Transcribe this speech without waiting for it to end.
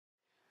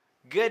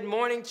Good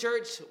morning,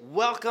 church.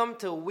 Welcome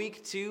to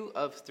week 2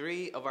 of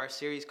 3 of our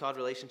series called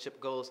Relationship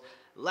Goals.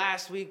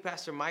 Last week,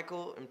 Pastor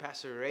Michael and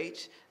Pastor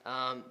Rach,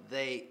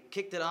 they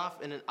kicked it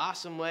off in an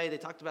awesome way. They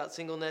talked about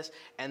singleness.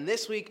 And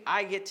this week,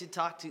 I get to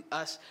talk to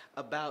us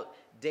about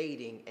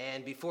dating.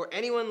 And before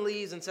anyone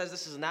leaves and says,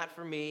 this is not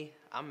for me,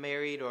 I'm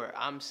married or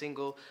I'm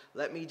single,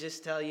 let me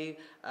just tell you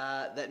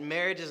that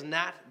marriage is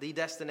not the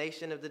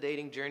destination of the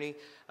dating journey.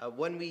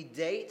 When we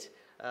date,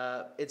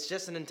 it's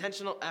just an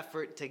intentional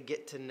effort to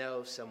get to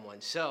know someone.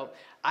 So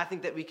I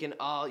think that we can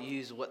all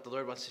use what the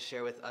Lord wants to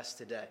share with us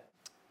today.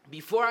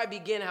 Before I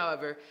begin,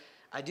 however,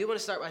 I do want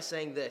to start by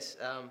saying this.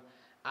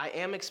 I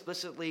am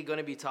explicitly going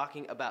to be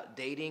talking about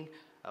dating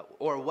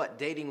or what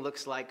dating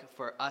looks like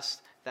for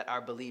us that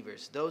are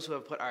believers, those who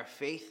have put our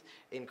faith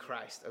in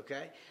Christ,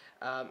 okay?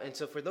 And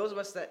so for those of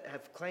us that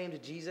have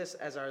claimed Jesus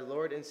as our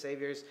Lord and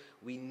Saviors,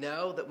 we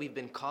know that we've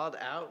been called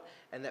out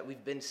and that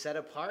we've been set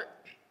apart.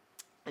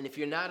 And if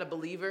you're not a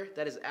believer,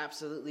 that is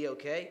absolutely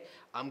okay.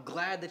 I'm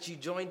glad that you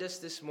joined us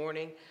this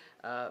morning,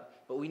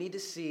 but we need to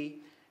see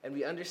and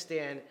we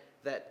understand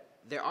that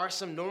there are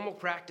some normal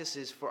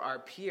practices for our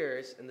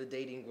peers in the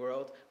dating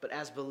world, but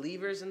as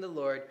believers in the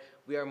Lord,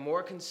 we are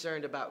more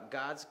concerned about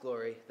God's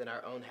glory than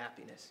our own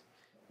happiness.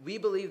 We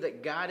believe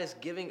that God is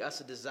giving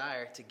us a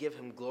desire to give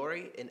him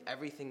glory in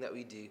everything that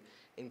we do,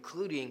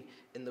 including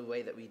in the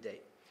way that we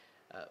date,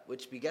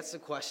 which begets the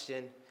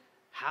question,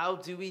 how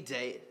do we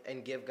date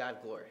and give God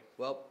glory?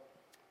 Well,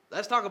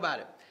 let's talk about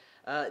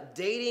it.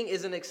 Dating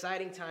is an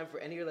exciting time for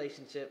any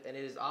relationship, and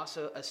it is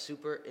also a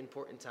super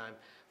important time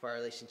for our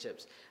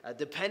relationships.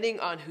 Depending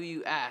on who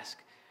you ask,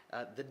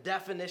 the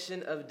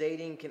definition of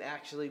dating can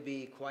actually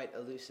be quite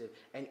elusive.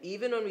 And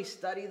even when we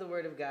study the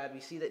Word of God, we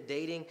see that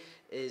dating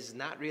is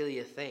not really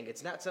a thing.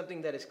 It's not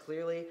something that is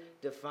clearly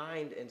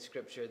defined in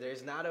Scripture.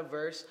 There's not a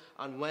verse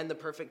on when the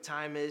perfect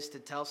time is to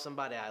tell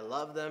somebody I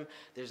love them.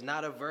 There's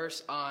not a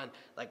verse on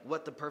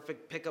what the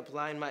perfect pickup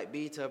line might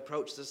be to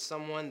approach to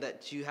someone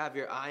that you have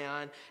your eye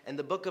on. And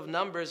the book of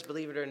Numbers,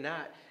 believe it or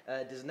not,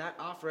 does not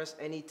offer us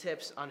any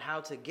tips on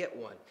how to get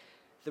one.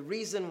 The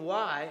reason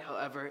why,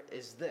 however,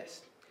 is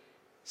this.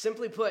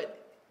 Simply put,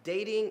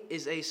 dating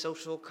is a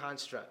social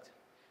construct.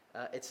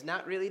 It's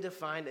not really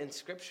defined in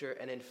Scripture,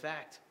 and in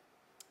fact,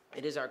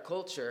 it is our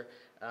culture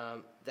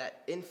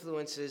that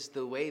influences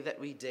the way that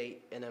we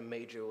date in a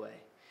major way.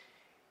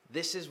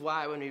 This is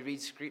why when we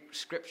read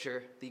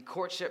Scripture, the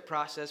courtship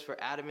process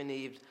for Adam and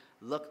Eve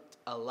looked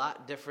a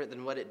lot different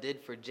than what it did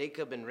for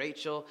Jacob and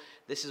Rachel.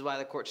 This is why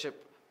the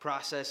courtship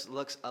process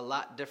looks a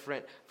lot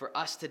different for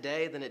us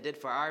today than it did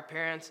for our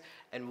parents.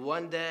 And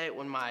one day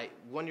when my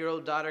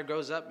 1-year-old daughter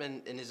grows up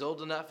and is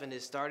old enough and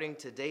is starting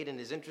to date and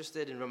is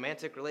interested in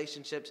romantic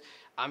relationships,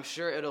 I'm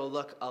sure it'll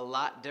look a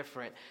lot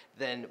different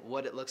than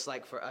what it looks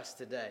like for us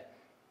today.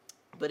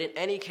 But in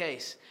any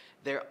case,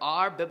 there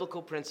are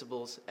biblical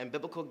principles and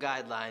biblical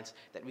guidelines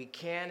that we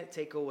can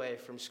take away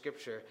from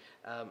Scripture,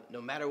 no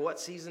matter what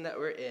season that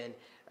we're in,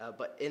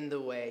 but in the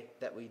way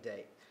that we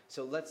date.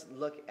 So let's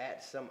look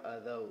at some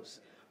of those.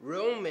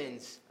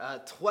 Romans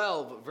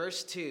 12,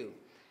 verse 2,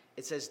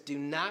 it says, "Do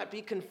not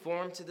be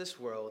conformed to this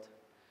world,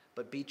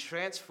 but be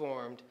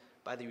transformed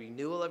by the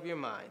renewal of your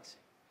minds,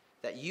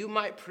 that you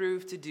might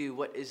prove to do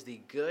what is the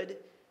good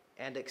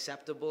and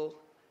acceptable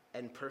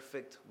and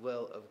perfect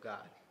will of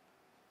God."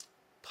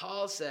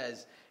 Paul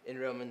says in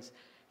Romans,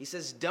 he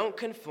says, don't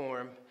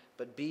conform,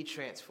 but be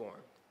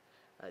transformed.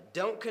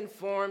 Don't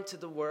conform to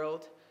the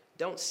world.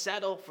 Don't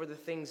settle for the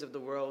things of the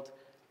world,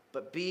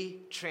 but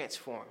be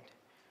transformed.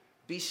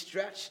 Be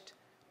stretched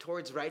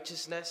towards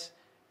righteousness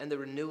and the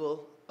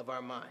renewal of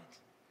our minds.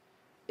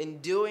 In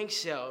doing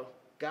so,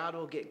 God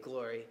will get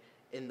glory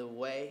in the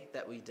way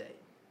that we date.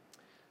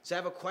 So I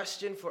have a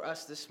question for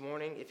us this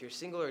morning, if you're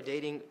single or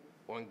dating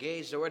or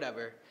engaged or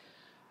whatever,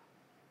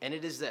 and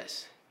it is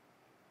this.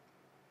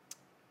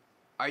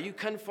 Are you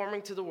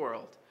conforming to the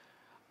world?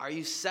 Are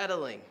you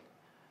settling?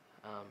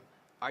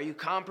 Are you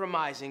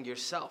compromising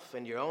yourself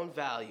and your own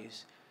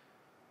values?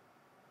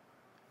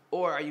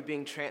 Or are you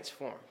being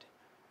transformed?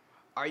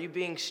 Are you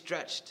being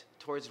stretched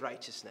towards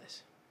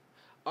righteousness?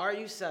 Are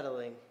you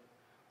settling,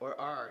 or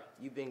are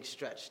you being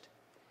stretched?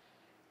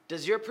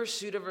 Does your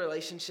pursuit of a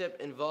relationship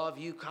involve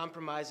you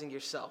compromising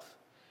yourself,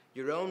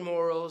 your own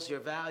morals, your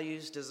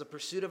values? Does the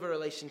pursuit of a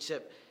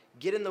relationship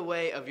get in the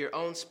way of your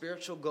own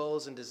spiritual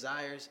goals and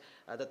desires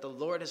that the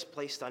Lord has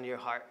placed on your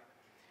heart?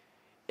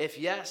 If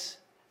yes,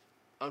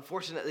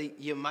 unfortunately,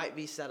 you might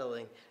be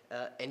settling,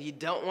 and you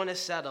don't want to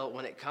settle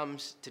when it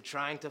comes to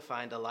trying to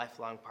find a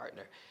lifelong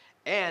partner.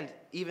 And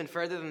even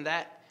further than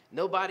that,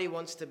 nobody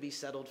wants to be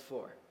settled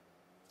for.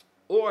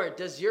 Or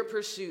does your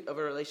pursuit of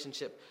a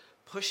relationship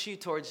push you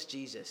towards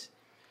Jesus?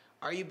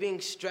 Are you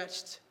being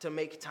stretched to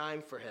make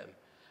time for him?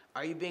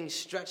 Are you being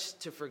stretched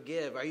to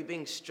forgive? Are you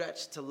being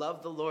stretched to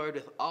love the Lord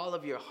with all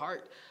of your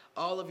heart,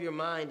 all of your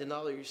mind, and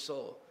all of your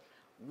soul?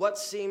 What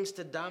seems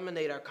to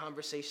dominate our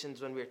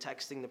conversations when we're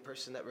texting the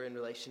person that we're in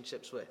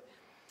relationships with?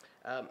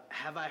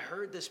 Have I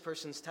heard this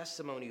person's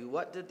testimony?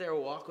 What did their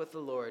walk with the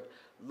Lord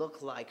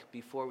look like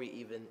before we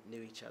even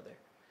knew each other?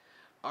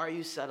 Are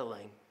you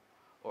settling,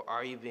 or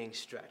are you being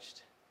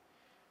stretched?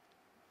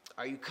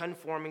 Are you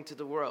conforming to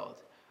the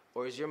world,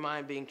 or is your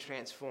mind being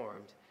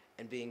transformed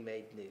and being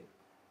made new?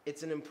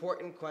 It's an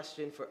important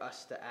question for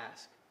us to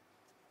ask.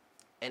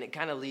 And it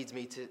kind of leads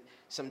me to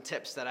some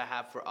tips that I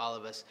have for all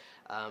of us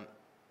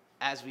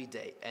as we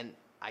date. And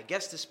I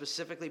guess this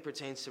specifically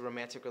pertains to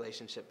romantic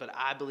relationship, but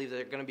I believe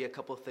there are going to be a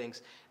couple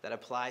things that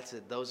apply to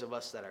those of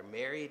us that are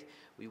married.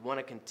 We want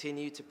to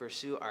continue to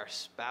pursue our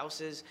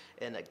spouses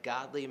in a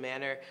godly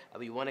manner.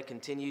 We want to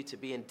continue to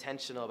be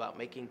intentional about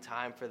making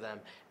time for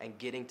them and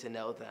getting to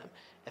know them.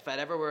 If I'd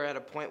ever were at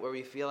a point where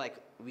we feel like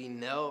we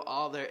know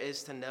all there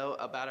is to know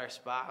about our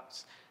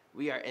spouse,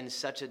 we are in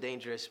such a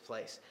dangerous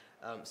place.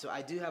 So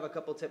I do have a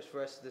couple tips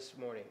for us this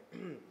morning.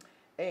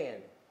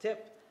 And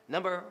tip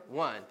number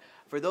one,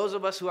 for those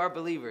of us who are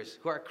believers,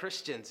 who are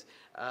Christians,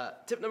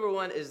 tip number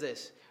one is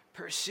this: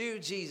 pursue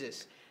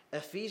Jesus.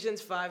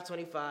 Ephesians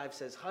 5:25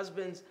 says,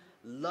 "Husbands,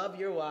 love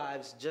your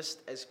wives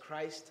just as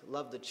Christ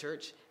loved the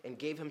church and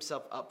gave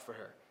himself up for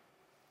her."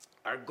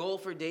 Our goal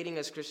for dating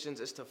as Christians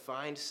is to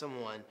find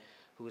someone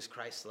who is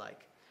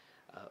Christ-like.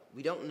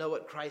 We don't know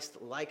what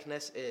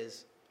Christ-likeness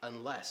is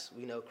unless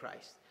we know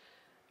Christ.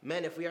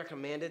 Men, if we are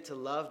commanded to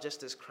love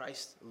just as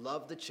Christ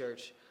loved the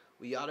church,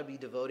 we ought to be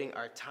devoting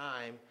our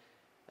time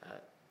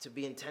to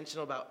be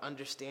intentional about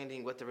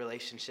understanding what the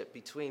relationship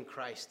between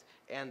Christ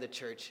and the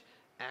church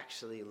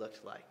actually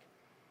looked like.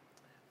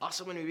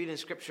 Also, when we read in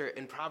Scripture,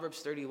 in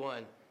Proverbs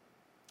 31,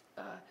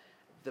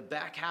 the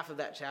back half of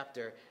that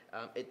chapter,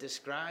 it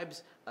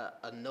describes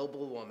a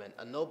noble woman.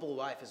 A noble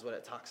wife is what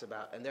it talks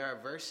about. And there are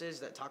verses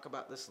that talk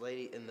about this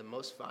lady in the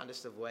most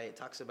fondest of way. It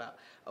talks about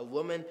a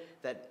woman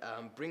that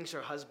brings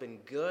her husband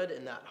good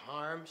and not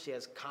harm. She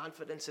has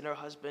confidence in her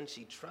husband.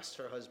 She trusts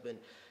her husband.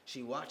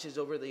 She watches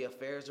over the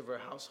affairs of her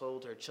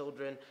household, her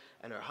children,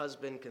 and her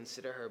husband.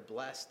 Consider her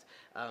blessed.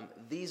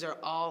 These are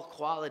all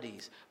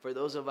qualities for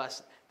those of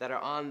us that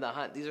are on the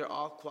hunt. These are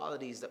all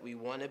qualities that we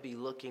want to be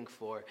looking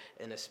for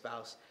in a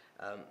spouse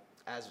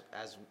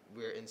as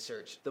we're in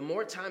search. The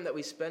more time that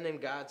we spend in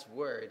God's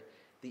Word,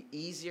 the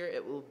easier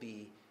it will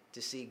be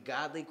to see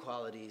godly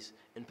qualities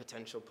in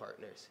potential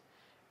partners.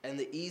 And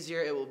the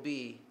easier it will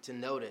be to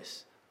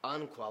notice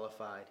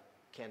unqualified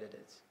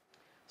candidates.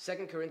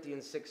 2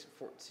 Corinthians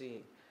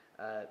 6:14,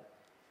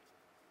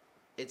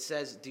 it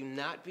says, "Do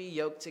not be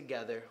yoked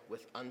together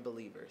with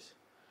unbelievers.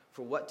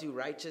 For what do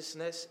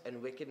righteousness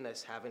and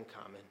wickedness have in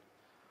common?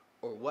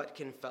 Or what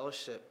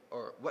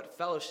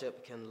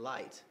fellowship can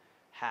light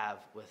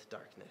have with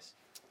darkness?"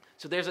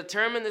 So there's a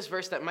term in this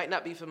verse that might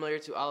not be familiar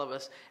to all of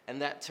us,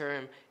 and that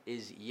term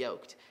is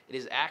yoked. It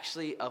is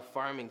actually a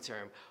farming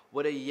term.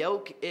 What a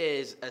yoke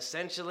is,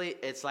 essentially,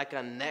 it's like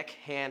a neck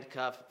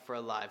handcuff for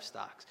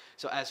livestock.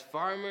 So as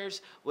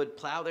farmers would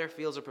plow their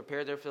fields or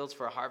prepare their fields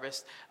for a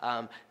harvest,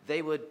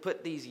 they would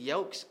put these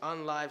yokes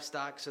on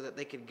livestock so that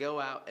they could go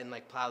out and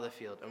plow the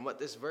field. And what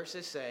this verse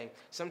is saying,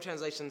 some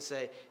translations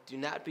say, do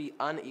not be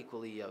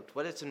unequally yoked.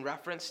 What it's in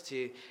reference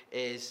to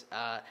is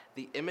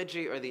the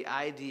imagery or the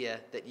idea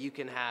that you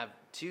can have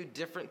two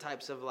different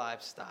types of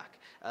livestock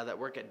that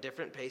work at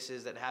different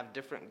paces, that have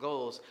different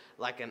goals,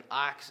 like an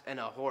ox and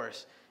a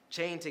horse,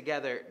 chained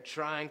together,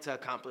 trying to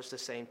accomplish the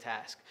same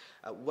task.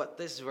 What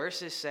this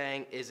verse is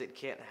saying is it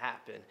can't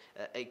happen.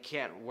 It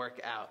can't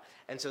work out.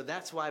 And so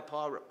that's why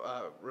Paul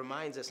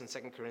reminds us in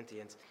 2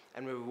 Corinthians,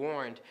 and we're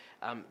warned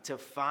to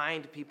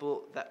find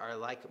people that are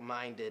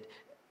like-minded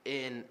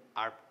in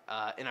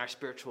our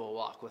spiritual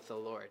walk with the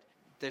Lord.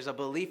 There's a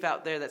belief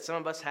out there that some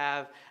of us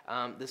have,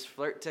 this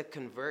flirt to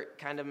convert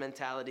kind of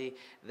mentality,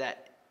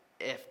 that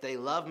if they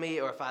love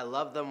me or if I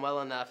love them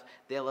well enough,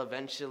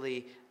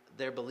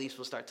 their beliefs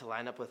will start to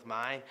line up with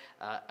mine.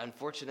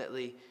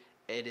 Unfortunately,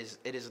 it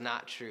is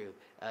not true.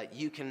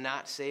 You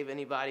cannot save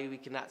anybody. We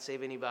cannot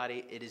save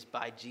anybody. It is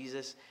by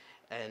Jesus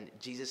and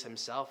Jesus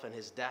himself and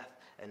his death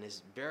and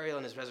his burial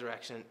and his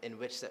resurrection in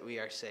which that we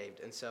are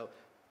saved. And so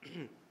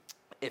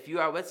if you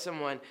are with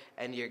someone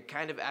and you're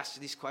kind of asked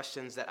these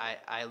questions that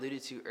I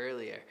alluded to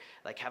earlier,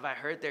 like, have I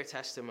heard their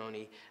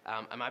testimony?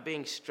 Am I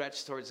being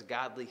stretched towards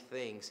godly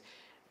things?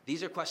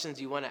 These are questions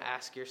you want to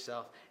ask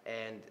yourself,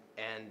 and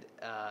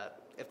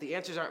if the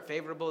answers aren't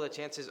favorable, the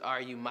chances are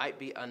you might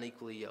be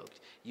unequally yoked.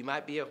 You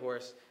might be a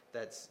horse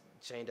that's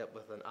chained up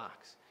with an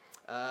ox.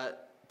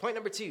 Point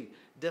number 2,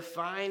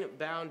 define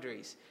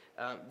boundaries.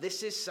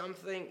 This is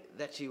something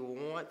that you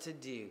want to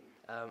do.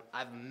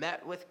 I've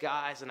met with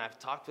guys and I've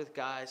talked with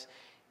guys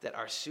that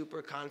are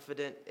super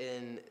confident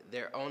in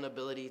their own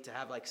ability to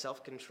have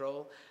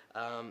self-control.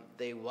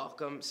 They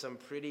welcome some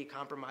pretty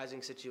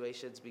compromising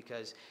situations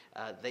because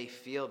they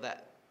feel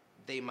that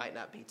they might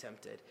not be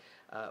tempted.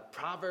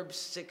 Proverbs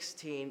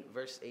 16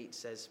 verse 8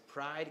 says,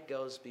 "Pride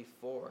goes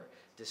before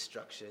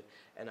destruction,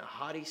 and a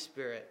haughty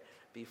spirit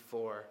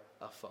before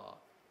a fall."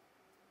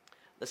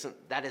 Listen,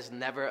 that is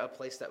never a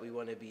place that we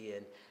want to be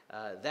in.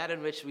 That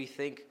in which we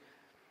think,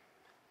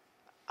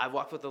 I've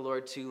walked with the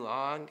Lord too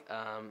long.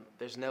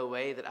 There's no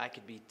way that I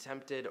could be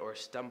tempted or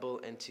stumble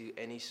into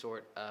any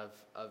sort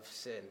of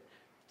sin.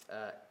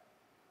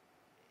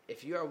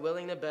 If you are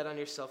willing to bet on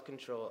your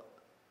self-control,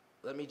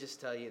 let me just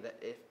tell you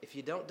that if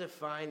you don't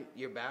define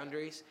your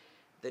boundaries,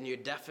 then your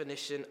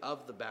definition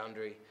of the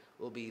boundary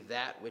will be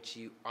that which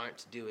you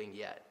aren't doing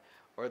yet,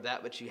 or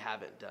that which you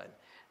haven't done.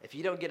 If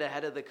you don't get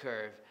ahead of the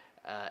curve,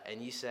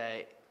 and you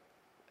say,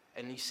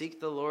 and you seek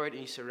the Lord,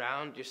 and you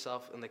surround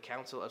yourself in the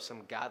counsel of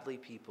some godly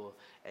people,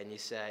 and you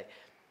say,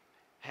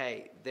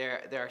 hey,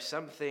 there are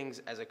some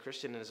things as a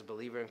Christian and as a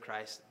believer in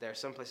Christ, there are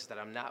some places that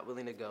I'm not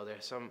willing to go. There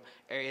are some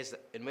areas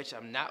in which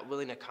I'm not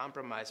willing to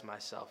compromise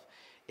myself.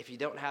 If you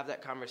don't have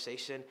that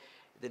conversation,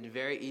 then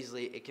very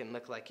easily it can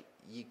look like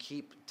you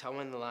keep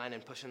towing the line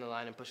and pushing the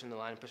line and pushing the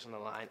line and pushing the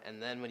line.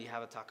 And then when you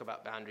have a talk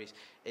about boundaries,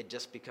 it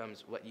just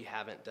becomes what you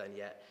haven't done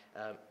yet.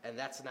 And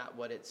that's not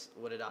what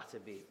it ought to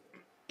be.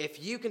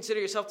 If you consider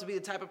yourself to be the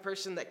type of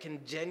person that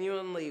can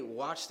genuinely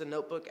watch The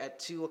Notebook at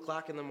 2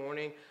 o'clock in the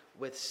morning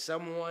with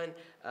someone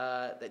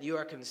that you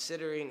are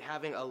considering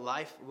having a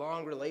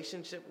lifelong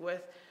relationship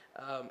with,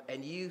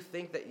 and you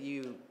think that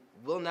you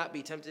will not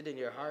be tempted in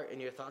your heart, in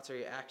your thoughts or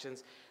your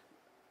actions,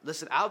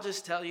 listen, I'll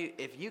just tell you,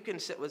 if you can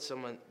sit with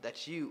someone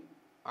that you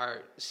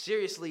are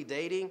seriously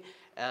dating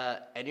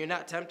and you're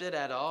not tempted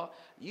at all,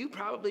 you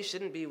probably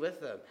shouldn't be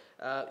with them.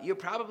 You're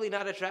probably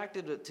not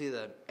attracted to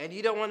them, and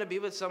you don't want to be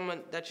with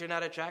someone that you're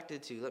not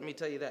attracted to. Let me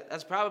tell you that.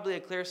 That's probably a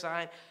clear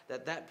sign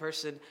that that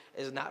person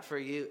is not for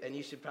you, and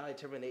you should probably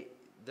terminate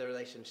the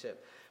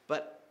relationship.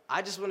 But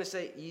I just want to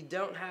say, you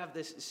don't have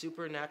this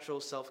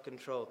supernatural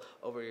self-control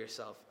over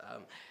yourself.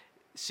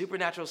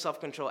 Supernatural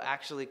self-control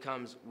actually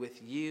comes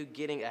with you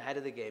getting ahead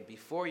of the game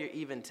before you're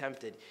even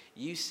tempted.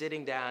 You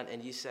sitting down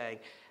and you saying,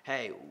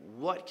 hey,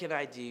 what can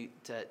I do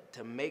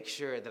to make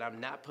sure that I'm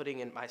not putting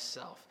in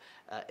myself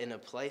in a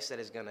place that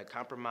is going to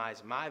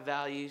compromise my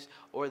values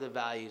or the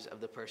values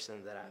of the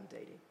person that I'm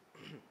dating?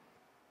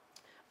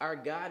 Our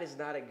God is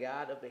not a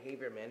God of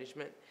behavior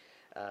management.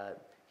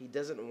 He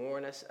doesn't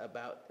warn us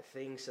about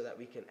things so that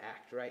we can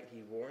act right.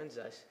 He warns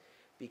us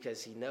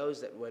because he knows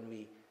that when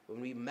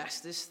we mess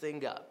this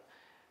thing up,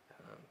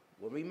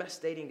 when we mess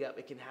dating up,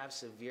 it can have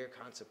severe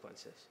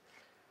consequences.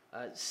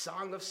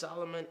 Song of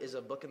Solomon is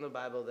a book in the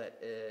Bible that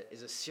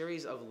is a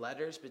series of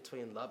letters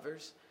between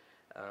lovers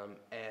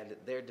and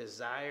their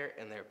desire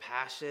and their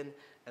passion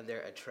and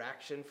their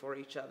attraction for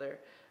each other.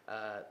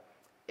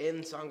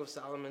 In Song of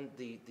Solomon,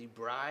 the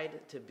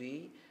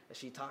bride-to-be,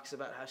 she talks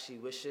about how she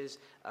wishes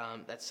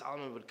that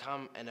Solomon would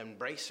come and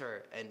embrace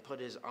her and put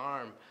his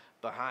arm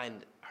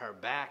behind her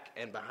back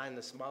and behind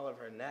the small of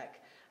her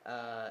neck.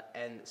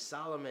 And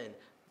Solomon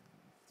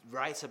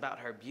writes about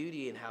her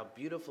beauty and how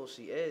beautiful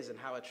she is and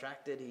how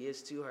attracted he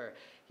is to her.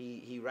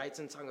 He writes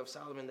in Song of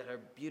Solomon that her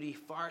beauty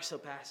far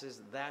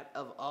surpasses that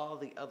of all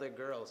the other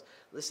girls.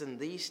 Listen,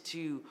 these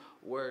two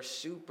were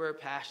super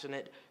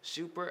passionate,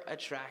 super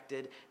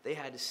attracted. They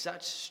had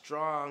such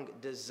strong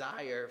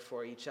desire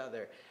for each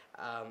other.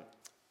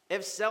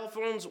 If cell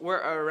phones were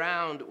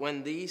around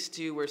when these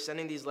two were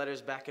sending these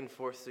letters back and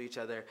forth to each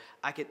other,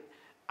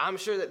 I'm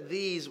sure that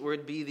these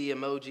would be the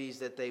emojis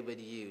that they would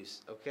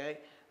use, okay?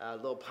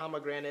 Little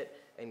pomegranate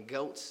and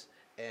goats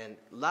and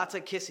lots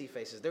of kissy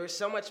faces. There was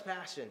so much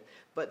passion,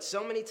 but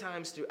so many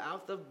times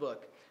throughout the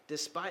book,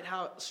 despite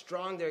how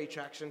strong their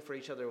attraction for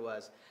each other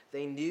was,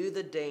 they knew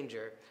the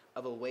danger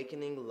of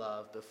awakening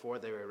love before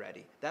they were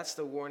ready. That's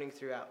the warning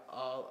throughout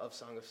all of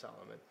Song of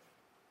Solomon.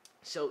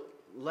 So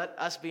let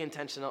us be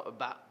intentional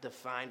about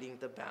defining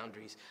the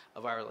boundaries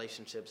of our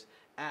relationships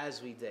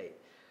as we date.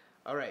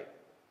 All right,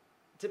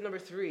 tip number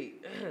 3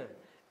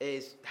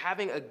 is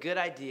having a good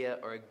idea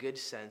or a good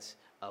sense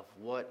of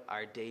what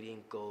our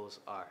dating goals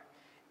are.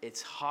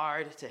 It's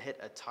hard to hit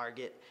a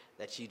target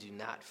that you do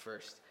not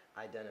first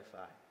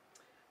identify.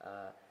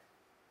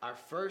 Our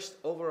first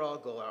overall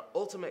goal, our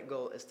ultimate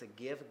goal, is to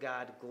give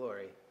God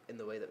glory in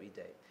the way that we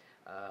date.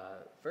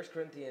 1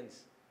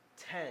 Corinthians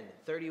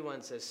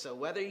 10:31 says, so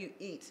whether you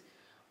eat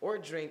or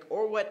drink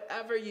or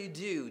whatever you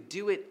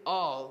do it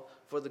all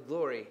for the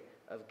glory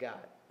of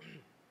God.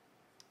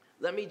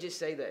 Let me just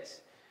say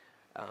this.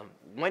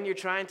 When you're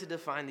trying to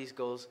define these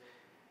goals,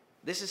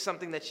 this is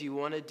something that you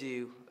want to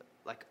do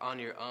like on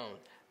your own.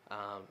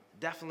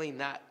 Definitely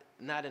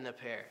not in a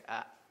pair.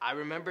 I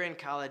remember in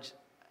college,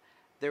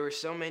 there were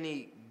so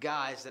many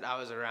guys that I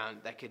was around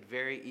that could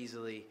very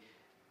easily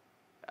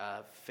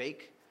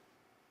fake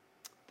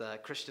the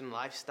Christian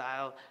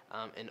lifestyle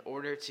in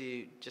order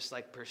to just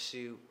like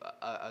pursue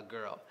a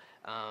girl.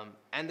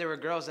 And there were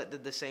girls that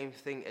did the same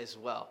thing as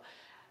well.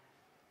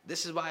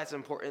 This is why it's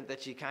important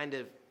that you kind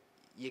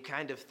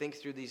of think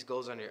through these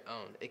goals on your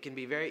own. It can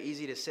be very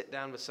easy to sit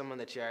down with someone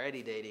that you're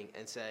already dating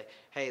and say,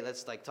 hey,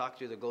 let's like talk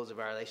through the goals of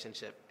our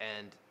relationship.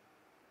 And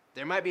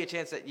there might be a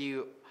chance that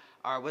you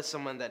are with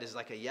someone that is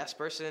like a yes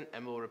person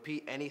and will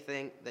repeat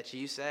anything that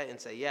you say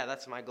and say, yeah,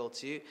 that's my goal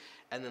too.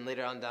 And then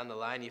later on down the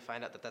line, you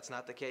find out that that's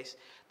not the case.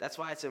 That's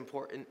why it's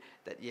important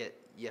that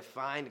you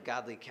find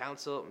godly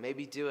counsel,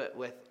 maybe do it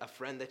with a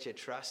friend that you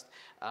trust,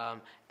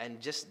 and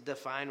just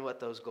define what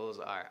those goals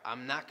are.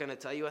 I'm not going to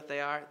tell you what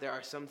they are. There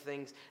are some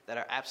things that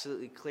are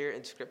absolutely clear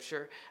in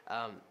Scripture.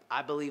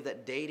 I believe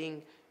that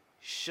dating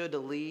should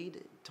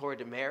lead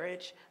toward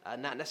marriage,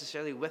 not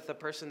necessarily with the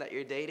person that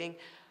you're dating,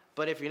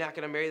 But if you're not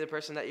going to marry the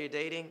person that you're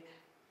dating,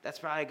 that's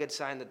probably a good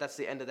sign that that's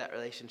the end of that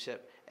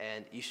relationship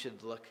and you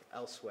should look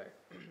elsewhere.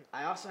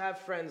 I also have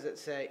friends that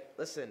say,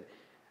 listen,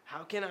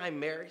 how can I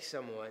marry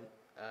someone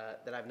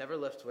that I've never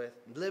lived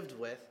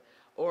with,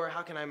 or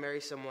how can I marry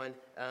someone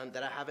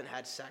that I haven't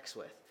had sex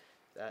with?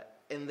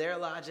 In their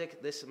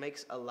logic, this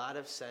makes a lot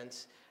of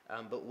sense,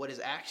 but what is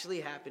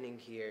actually happening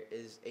here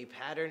is a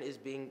pattern is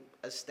being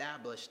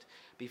established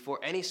before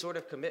any sort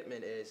of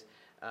commitment is,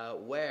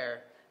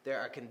 where there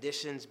are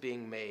conditions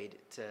being made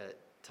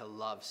to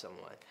love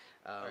someone.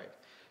 Right.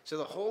 So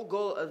the whole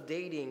goal of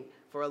dating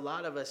for a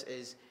lot of us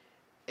is,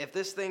 if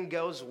this thing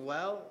goes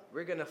well,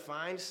 we're going to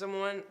find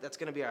someone that's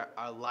going to be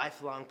our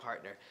lifelong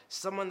partner.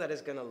 Someone that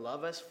is going to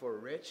love us for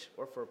rich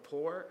or for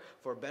poor,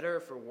 for better or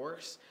for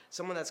worse.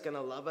 Someone that's going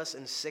to love us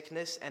in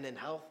sickness and in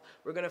health.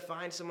 We're going to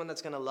find someone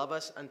that's going to love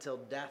us until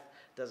death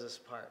does us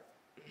part.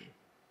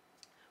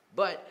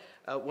 But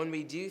when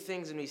we do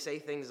things and we say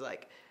things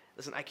like,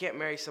 listen, I can't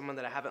marry someone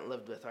that I haven't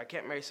lived with, or I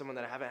can't marry someone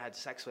that I haven't had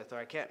sex with, or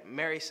I can't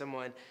marry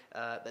someone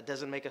that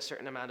doesn't make a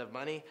certain amount of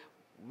money,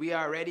 we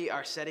already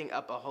are setting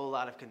up a whole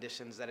lot of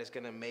conditions that is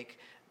going to make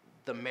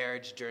the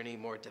marriage journey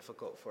more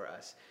difficult for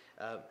us.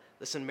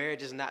 Listen,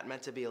 marriage is not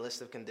meant to be a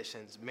list of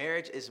conditions.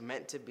 Marriage is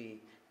meant to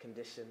be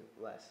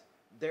conditionless.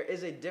 There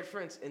is a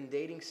difference in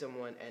dating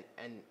someone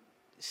and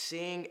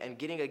seeing and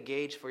getting a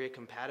gauge for your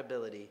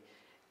compatibility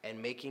and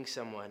making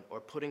someone or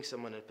putting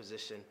someone in a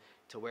position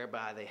to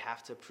whereby they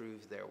have to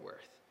prove their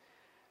worth.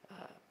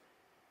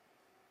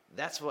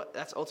 That's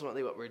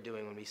ultimately what we're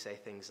doing when we say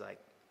things like,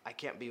 I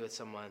can't be with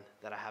someone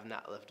that I have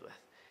not lived with.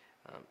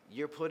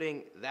 You're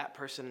putting that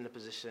person in a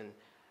position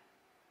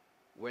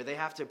where they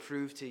have to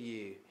prove to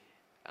you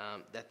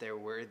that they're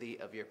worthy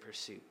of your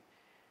pursuit.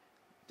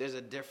 There's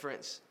a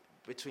difference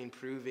between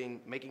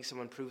making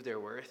someone prove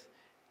their worth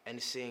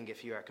and seeing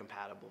if you are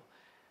compatible.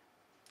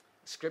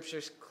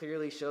 Scripture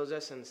clearly shows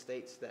us and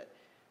states that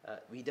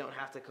we don't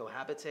have to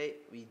cohabitate,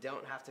 we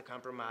don't have to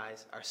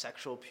compromise our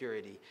sexual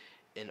purity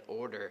in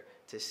order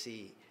to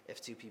see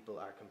if two people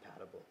are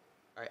compatible.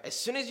 All right, as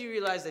soon as you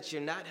realize that you're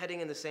not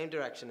heading in the same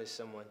direction as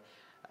someone,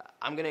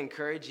 I'm going to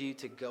encourage you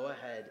to go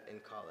ahead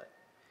and call it.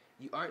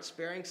 You aren't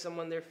sparing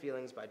someone their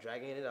feelings by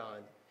dragging it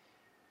on.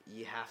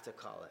 You have to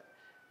call it.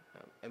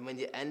 And when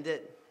you end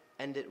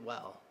it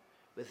well,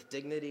 with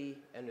dignity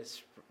and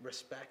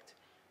respect.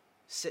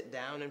 Sit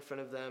down in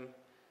front of them.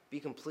 Be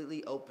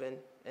completely open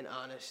and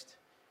honest.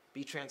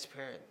 Be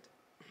transparent.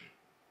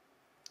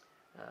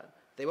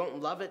 They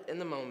won't love it in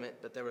the moment,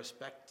 but they'll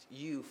respect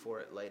you for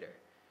it later.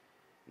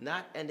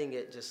 Not ending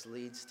it just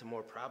leads to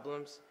more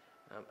problems,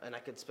 and I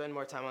could spend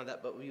more time on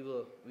that, but we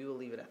will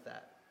leave it at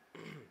that.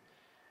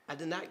 I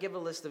did not give a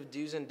list of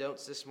do's and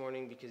don'ts this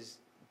morning because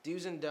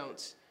do's and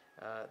don'ts,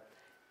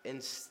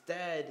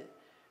 instead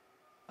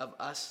of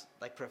us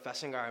like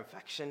professing our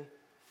affection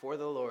for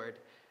the Lord,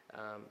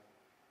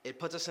 it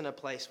puts us in a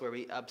place where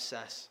we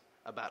obsess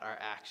about our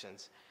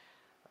actions.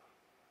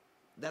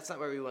 That's not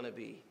where we want to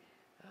be.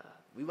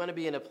 We want to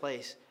be in a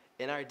place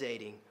in our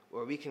dating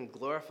where we can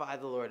glorify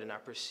the Lord in our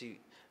pursuit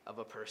of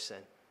a person.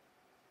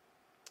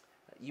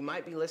 You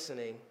might be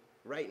listening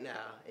right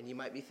now, and you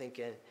might be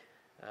thinking,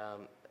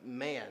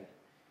 man,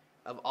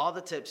 of all the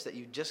tips that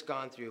you've just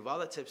gone through, of all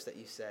the tips that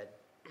you said,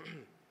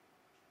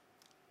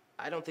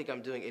 I don't think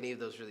I'm doing any of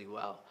those really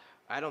well.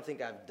 I don't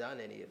think I've done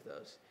any of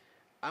those.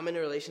 I'm in a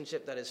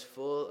relationship that is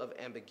full of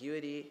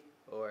ambiguity,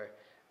 or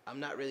I'm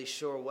not really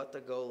sure what the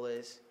goal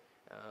is.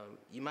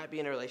 You might be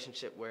in a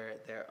relationship where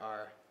there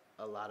are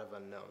a lot of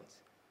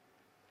unknowns.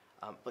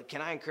 But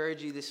can I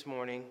encourage you this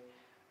morning?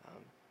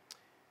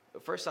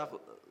 First off,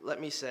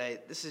 let me say,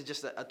 this is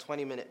just a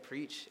 20-minute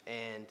preach,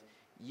 and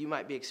you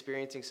might be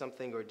experiencing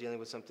something or dealing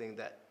with something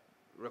that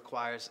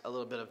requires a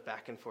little bit of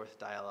back and forth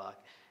dialogue,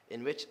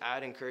 in which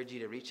I'd encourage you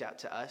to reach out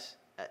to us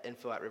at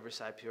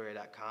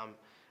info@riversidepeoria.com.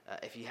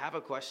 If you have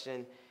a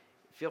question,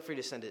 feel free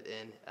to send it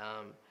in.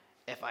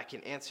 If I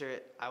can answer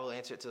it, I will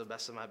answer it to the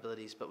best of my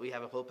abilities, but we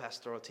have a whole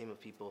pastoral team of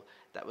people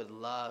that would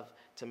love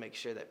to make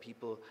sure that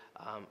people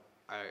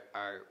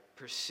are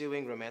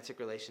pursuing romantic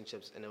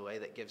relationships in a way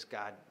that gives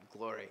God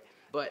glory.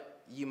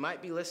 But you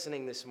might be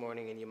listening this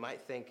morning and you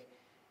might think,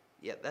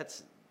 yeah,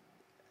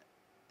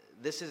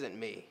 this isn't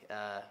me.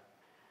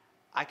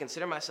 I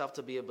consider myself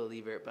to be a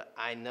believer, but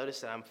I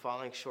notice that I'm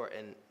falling short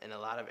in a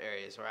lot of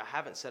areas, or I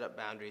haven't set up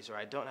boundaries, or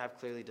I don't have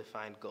clearly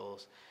defined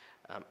goals.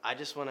 I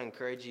just want to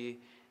encourage you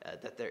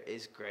that there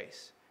is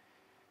grace.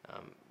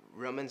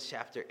 Romans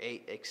chapter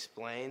 8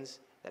 explains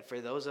that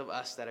for those of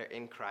us that are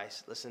in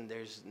Christ, listen,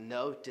 there's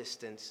no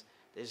distance,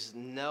 there's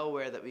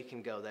nowhere that we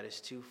can go that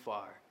is too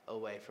far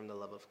away from the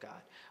love of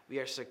God. We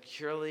are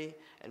securely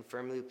and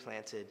firmly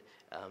planted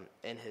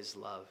in his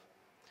love.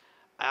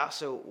 I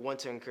also want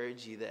to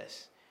encourage you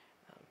this.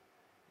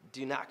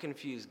 Do not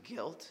confuse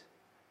guilt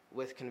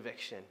with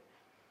conviction.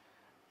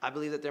 I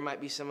believe that there might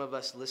be some of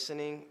us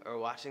listening or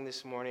watching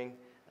this morning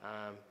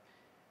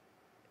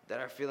that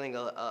are feeling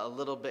a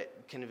little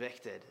bit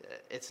convicted.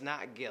 It's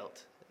not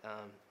guilt.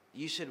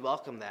 You should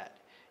welcome that.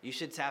 You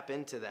should tap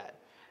into that.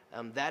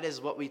 That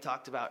is what we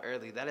talked about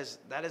earlier. That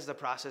is the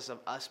process of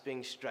us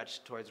being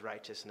stretched towards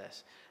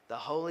righteousness. The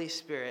Holy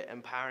Spirit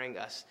empowering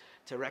us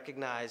to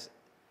recognize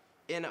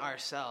in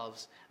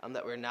ourselves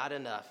that we're not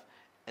enough,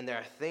 and there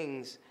are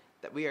things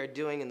that we are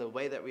doing in the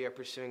way that we are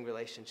pursuing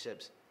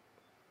relationships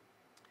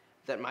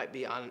that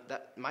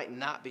might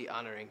not be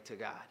honoring to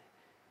God.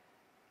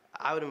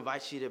 I would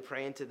invite you to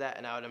pray into that,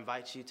 and I would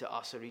invite you to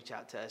also reach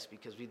out to us,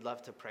 because we'd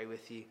love to pray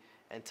with you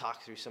and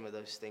talk through some of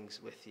those things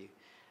with you.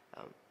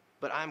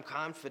 But I'm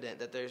confident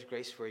that there's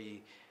grace for you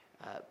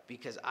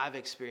because I've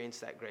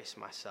experienced that grace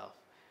myself.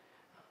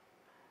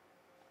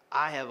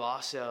 I have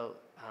also,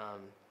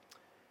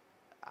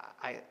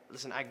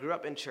 I grew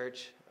up in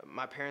church.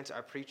 My parents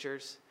are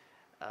preachers.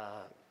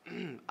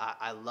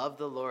 I love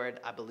the Lord.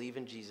 I believe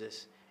in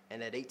Jesus.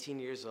 And at 18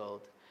 years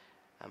old,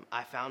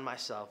 I found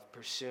myself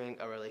pursuing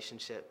a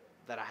relationship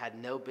that I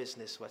had no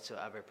business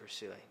whatsoever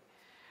pursuing.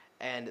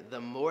 And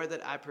the more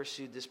that I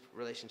pursued this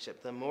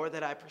relationship, the more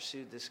that I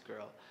pursued this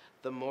girl,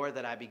 the more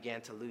that I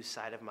began to lose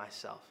sight of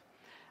myself.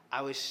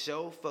 I was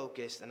so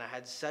focused, and I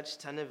had such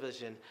tunnel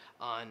vision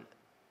on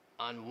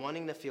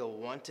wanting to feel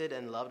wanted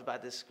and loved by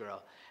this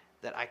girl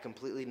that I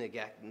completely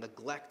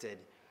neglected,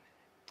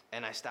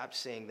 and I stopped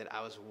seeing that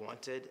I was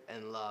wanted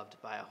and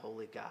loved by a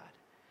holy God.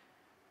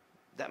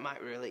 That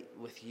might relate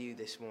with you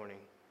this morning.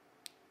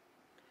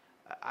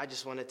 I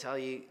just want to tell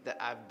you that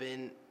I've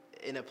been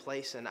in a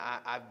place, and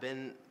I've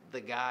been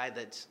the guy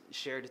that's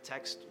shared a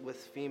text with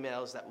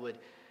females that would,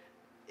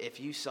 if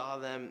you saw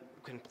them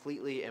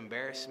completely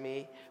embarrass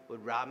me,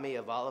 would rob me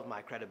of all of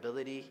my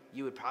credibility,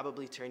 you would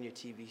probably turn your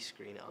TV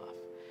screen off.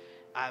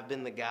 I've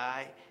been the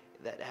guy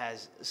that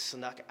has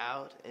snuck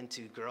out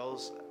into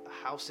girls'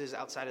 houses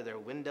outside of their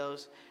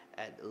windows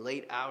at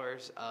late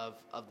hours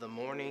of the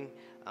morning.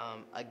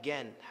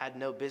 Again, had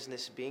no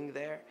business being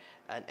there.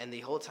 And the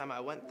whole time I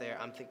went there,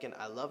 I'm thinking,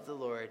 I love the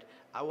Lord.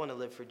 I want to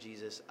live for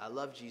Jesus. I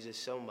love Jesus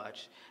so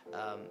much.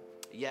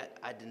 Yet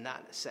I did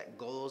not set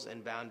goals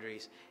and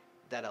boundaries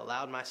that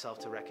allowed myself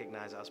to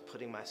recognize I was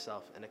putting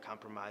myself in a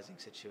compromising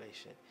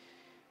situation.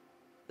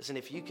 Listen,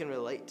 if you can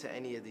relate to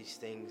any of these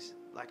things,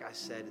 like I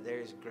said, there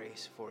is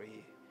grace for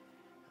you.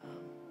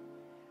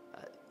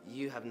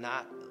 You have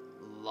not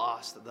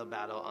lost the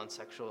battle on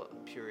sexual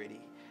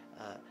purity.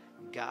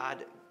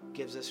 God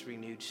gives us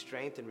renewed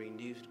strength and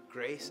renewed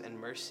grace and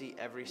mercy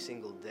every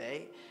single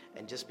day.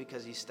 And just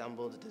because you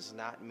stumbled does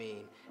not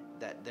mean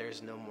that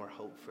there's no more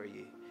hope for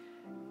you.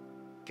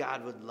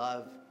 God would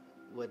love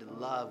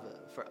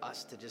for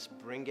us to just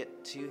bring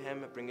it to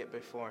him, bring it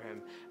before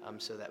him,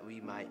 so that we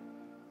might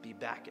be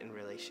back in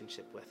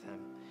relationship with him.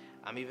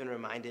 I'm even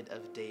reminded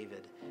of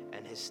David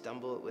and his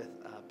stumble with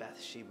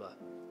Bathsheba.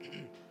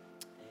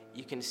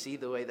 You can see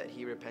the way that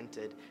he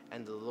repented,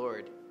 and the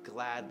Lord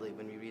gladly,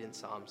 when we read in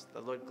Psalms, the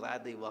Lord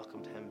gladly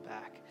welcomed him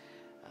back.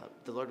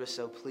 The Lord was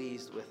so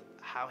pleased with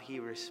how he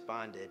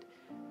responded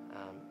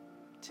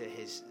to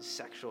his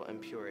sexual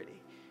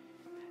impurity.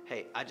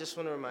 Hey, I just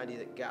want to remind you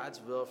that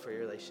God's will for your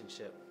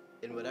relationship,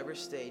 in whatever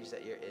stage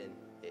that you're in,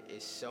 it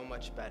is so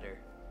much better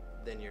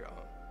than your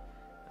own.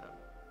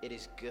 It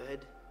is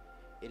good,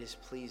 it is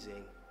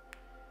pleasing,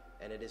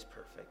 and it is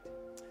perfect.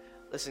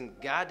 Listen,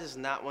 God does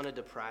not want to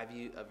deprive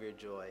you of your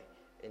joy.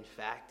 In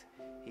fact,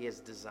 he has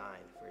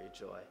designed for your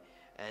joy.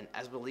 And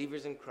as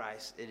believers in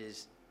Christ, it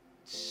is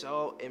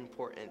so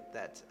important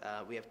that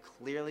we have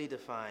clearly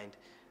defined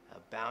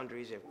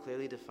boundaries, we have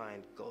clearly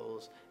defined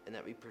goals, and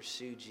that we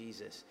pursue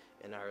Jesus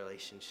in our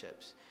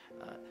relationships.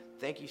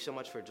 Thank you so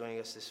much for joining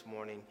us this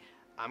morning.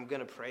 I'm going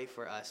to pray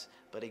for us,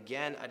 but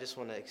again, I just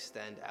want to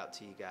extend out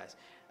to you guys.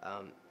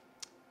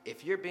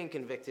 If you're being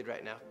convicted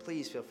right now,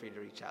 please feel free to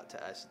reach out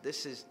to us.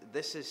 This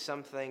is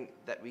something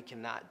that we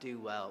cannot do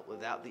well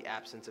without the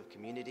absence of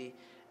community.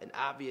 And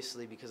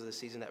obviously, because of the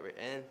season that we're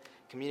in,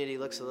 community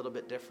looks a little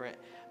bit different.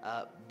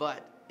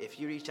 But if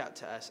you reach out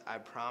to us, I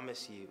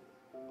promise you,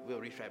 we'll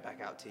reach right back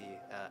out to you.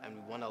 And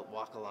we want to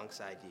walk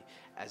alongside you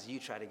as you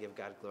try to give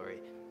God glory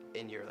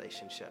in your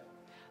relationship.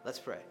 Let's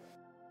pray.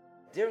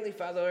 Dear Heavenly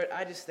Father, Lord,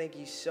 I just thank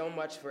you so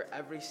much for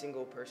every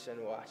single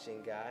person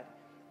watching, God.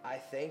 I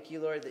thank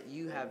you, Lord, that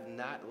you have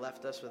not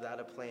left us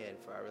without a plan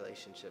for our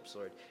relationships,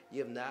 Lord.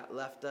 You have not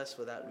left us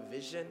without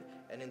vision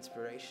and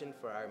inspiration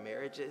for our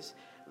marriages.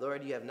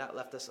 Lord, you have not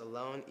left us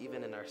alone,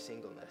 even in our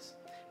singleness.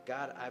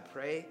 God, I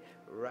pray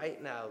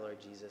right now, Lord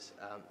Jesus,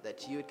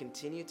 that you would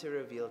continue to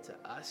reveal to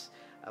us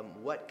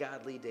what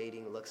godly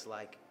dating looks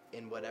like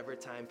in whatever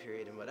time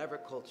period, in whatever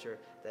culture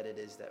that it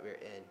is that we're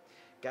in.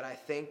 God, I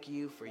thank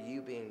you for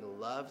you being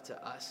love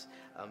to us.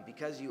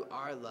 Because you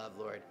are love,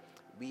 Lord,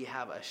 we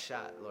have a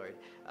shot, Lord,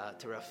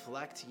 to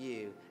reflect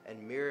you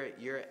and mirror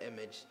your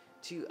image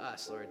to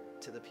us, Lord,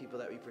 to the people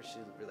that we pursue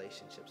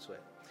relationships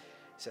with.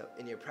 So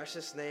in your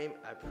precious name,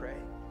 I pray,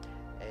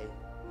 amen.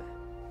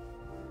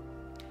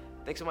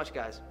 Thanks so much,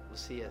 guys. We'll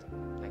see you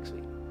next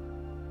week.